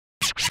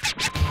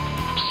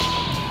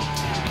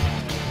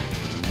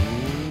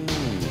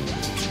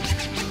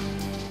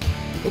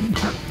Hey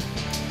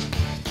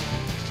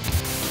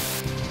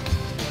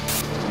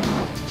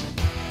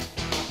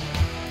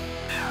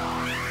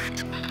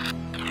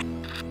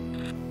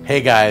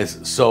guys,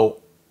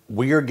 so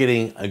we are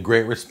getting a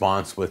great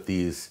response with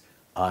these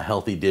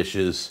healthy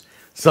dishes.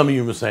 Some of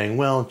you were saying,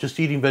 well,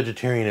 just eating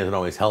vegetarian isn't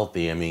always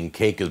healthy. I mean,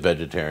 cake is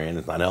vegetarian,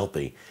 it's not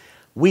healthy.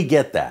 We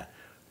get that.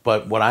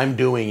 But what I'm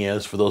doing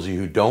is, for those of you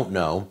who don't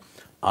know,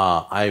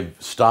 I've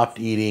stopped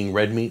eating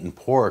red meat and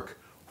pork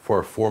for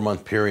a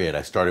 4-month period.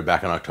 I started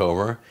back in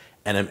October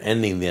and I'm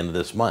ending the end of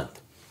this month.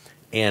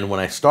 And when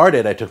I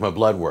started, I took my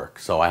blood work.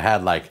 So I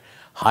had like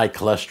high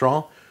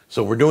cholesterol.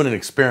 So we're doing an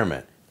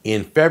experiment.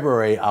 In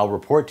February, I'll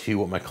report to you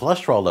what my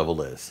cholesterol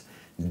level is.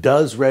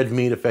 Does red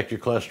meat affect your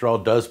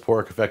cholesterol? Does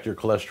pork affect your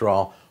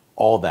cholesterol?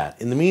 All that.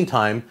 In the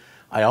meantime,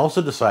 I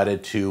also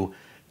decided to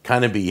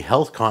kind of be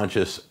health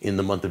conscious in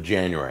the month of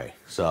January.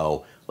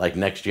 So like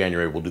next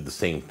January, we'll do the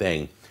same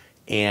thing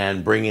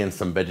and bring in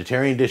some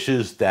vegetarian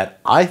dishes that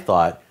I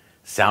thought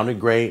sounded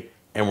great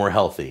and were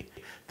healthy.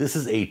 This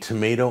is a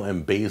tomato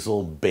and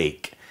basil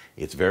bake.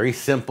 It's very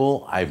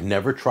simple. I've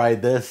never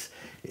tried this.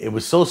 It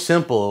was so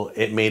simple,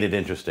 it made it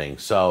interesting.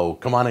 So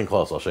come on in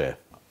close, I'll show you.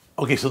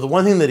 Okay, so the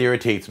one thing that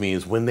irritates me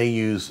is when they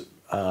use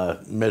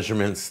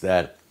measurements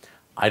that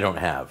I don't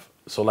have.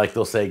 So like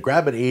they'll say,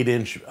 grab an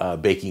 8-inch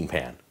baking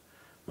pan.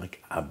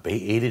 Like a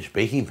 8-inch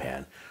baking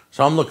pan.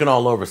 So I'm looking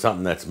all over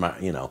something that's,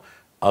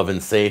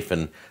 oven safe.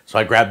 And so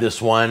I grab this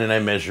one and I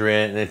measure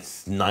it and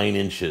it's 9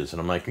 inches.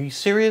 And I'm like, are you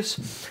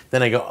serious?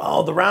 Then I go,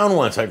 oh, the round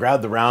one. So I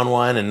grab the round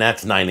one and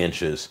that's 9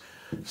 inches.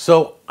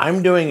 So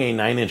I'm doing a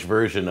 9-inch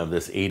version of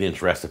this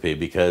 8-inch recipe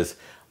because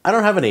I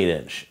don't have an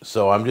 8-inch.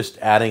 So I'm just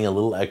adding a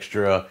little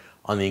extra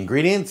on the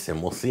ingredients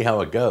and we'll see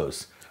how it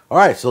goes. All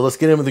right, so let's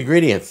get in with the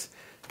ingredients.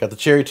 Got the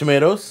cherry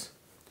tomatoes,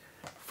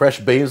 fresh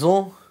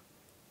basil,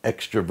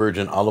 extra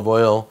virgin olive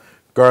oil,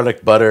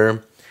 garlic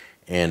butter,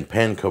 and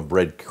panko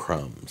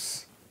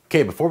breadcrumbs.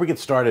 Okay, before we get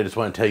started, I just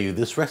want to tell you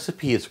this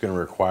recipe is going to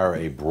require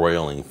a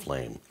broiling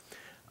flame.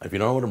 If you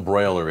don't know what a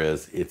broiler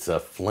is, it's a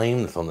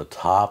flame that's on the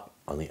top,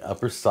 on the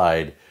upper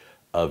side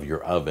of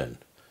your oven.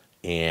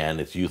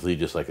 And it's usually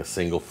just like a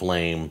single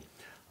flame.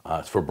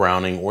 It's for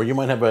browning, or you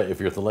might have if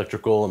you're with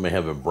electrical, it may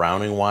have a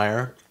browning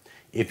wire.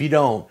 If you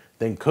don't,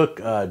 then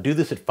do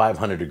this at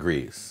 500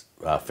 degrees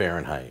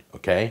Fahrenheit,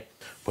 okay?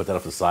 Put that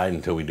off the side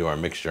until we do our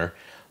mixture.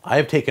 I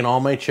have taken all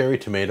my cherry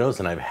tomatoes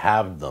and I've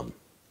halved them.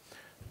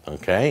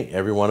 Okay,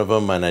 every one of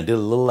them, and I did a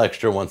little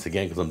extra once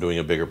again because I'm doing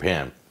a bigger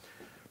pan.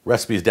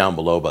 Recipe's down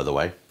below, by the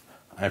way.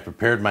 I've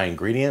prepared my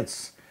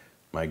ingredients,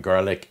 my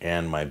garlic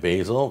and my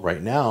basil. Right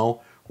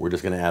now, we're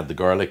just going to add the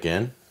garlic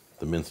in,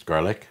 the minced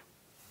garlic.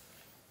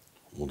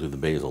 We'll do the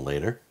basil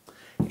later.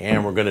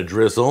 And we're going to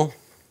drizzle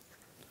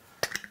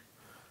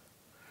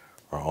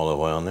our olive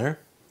oil in there.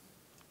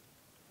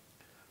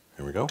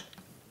 There we go.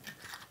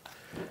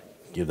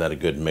 Give that a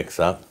good mix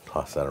up,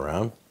 toss that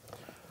around.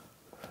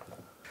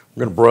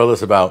 We're going to broil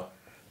this about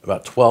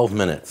 12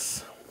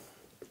 minutes.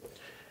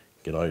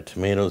 Get all your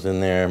tomatoes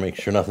in there, make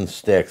sure nothing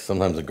sticks.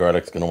 Sometimes the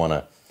garlic's going to want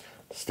to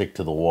stick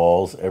to the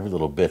walls. Every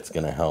little bit's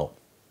going to help.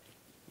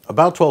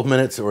 About 12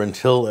 minutes or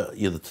until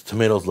the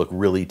tomatoes look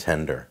really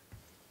tender.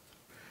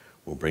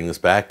 We'll bring this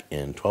back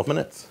in 12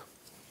 minutes.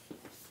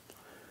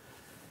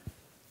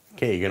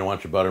 Okay, you're going to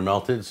want your butter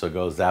melted, so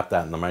go zap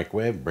that in the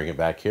microwave, bring it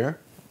back here.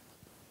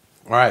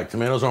 All right,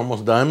 tomatoes are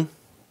almost done.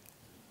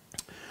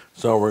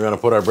 So we're going to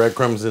put our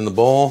breadcrumbs in the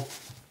bowl,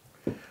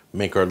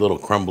 make our little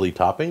crumbly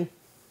topping,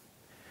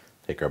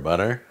 take our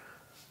butter,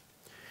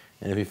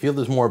 and if you feel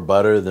there's more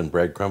butter than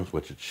breadcrumbs,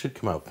 which it should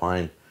come out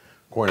fine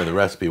according to the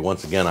recipe,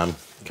 once again, I'm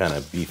kind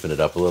of beefing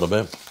it up a little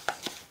bit.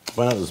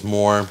 Find out there's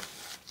more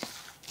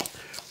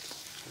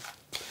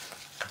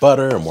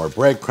butter or more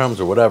breadcrumbs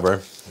or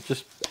whatever,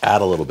 just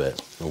add a little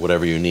bit or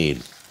whatever you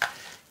need.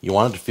 You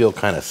want it to feel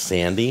kind of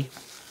sandy,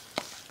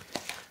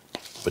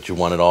 but you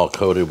want it all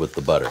coated with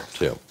the butter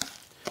too.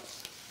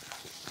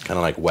 Kind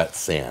of like wet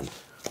sand.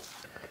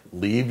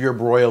 Leave your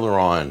broiler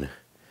on.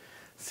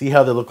 See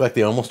how they look like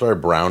they almost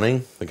started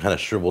browning? They kind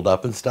of shriveled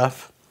up and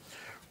stuff.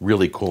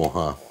 Really cool, huh?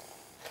 All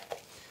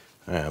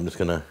right, I'm just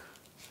gonna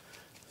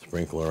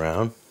sprinkle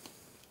around.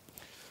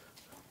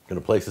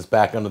 Gonna place this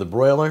back under the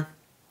broiler.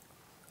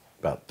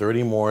 About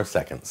 30 more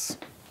seconds.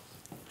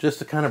 Just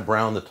to kind of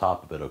brown the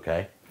top of it,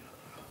 okay?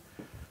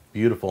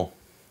 Beautiful.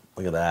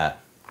 Look at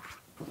that.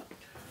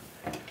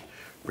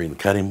 Bring the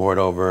cutting board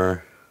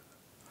over.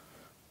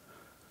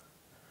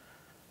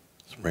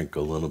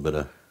 Sprinkle a little bit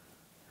of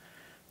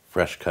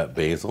fresh cut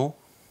basil.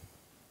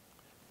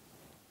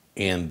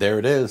 And there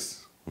it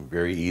is.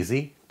 Very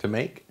easy to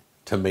make.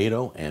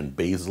 Tomato and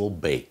basil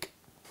bake.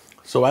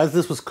 So as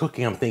this was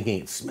cooking, I'm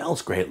thinking, it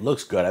smells great, it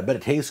looks good, I bet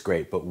it tastes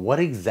great, but what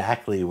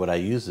exactly would I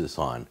use this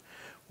on?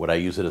 Would I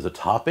use it as a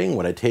topping?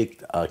 Would I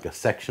take like a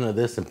section of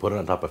this and put it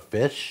on top of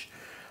fish?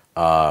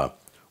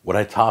 Would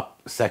I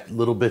top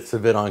little bits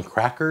of it on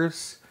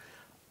crackers?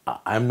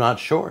 I'm not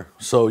sure.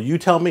 So you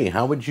tell me,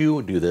 how would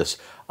you do this?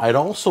 I'd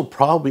also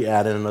probably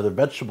add in another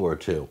vegetable or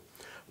two.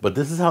 But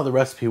this is how the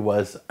recipe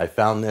was. I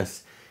found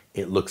this.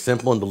 It looks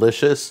simple and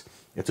delicious.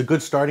 It's a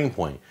good starting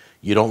point.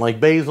 You don't like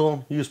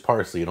basil, use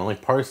parsley. You don't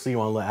like parsley, you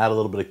want to add a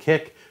little bit of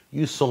kick,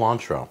 use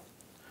cilantro.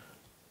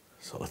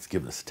 So let's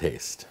give this a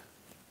taste.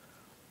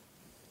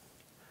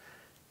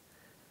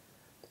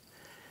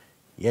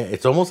 Yeah,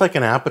 it's almost like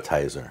an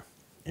appetizer.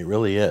 It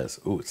really is.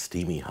 Ooh, it's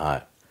steamy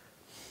hot.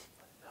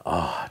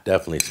 Oh,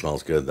 definitely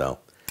smells good though.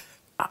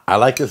 I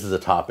like this as a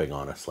topping,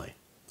 honestly.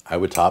 I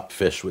would top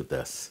fish with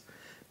this.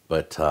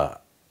 But,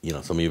 you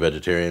know, some of you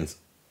vegetarians,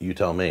 you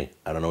tell me.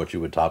 I don't know what you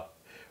would top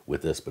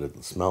with this, but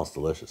it smells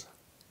delicious.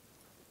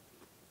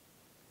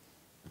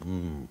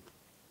 Oh,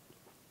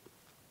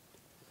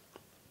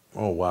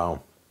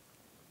 wow.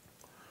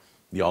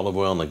 The olive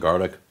oil and the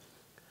garlic.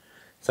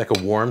 It's like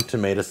a warm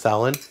tomato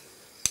salad.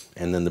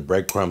 And then the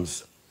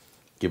breadcrumbs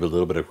give it a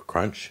little bit of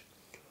crunch.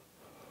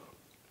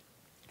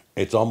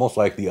 It's almost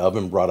like the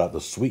oven brought out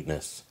the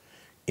sweetness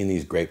in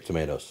these grape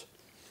tomatoes.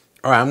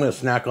 All right, I'm going to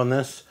snack on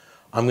this.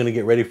 I'm going to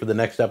get ready for the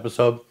next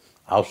episode.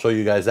 I'll show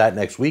you guys that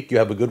next week. You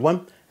have a good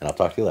one, and I'll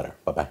talk to you later.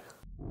 Bye-bye.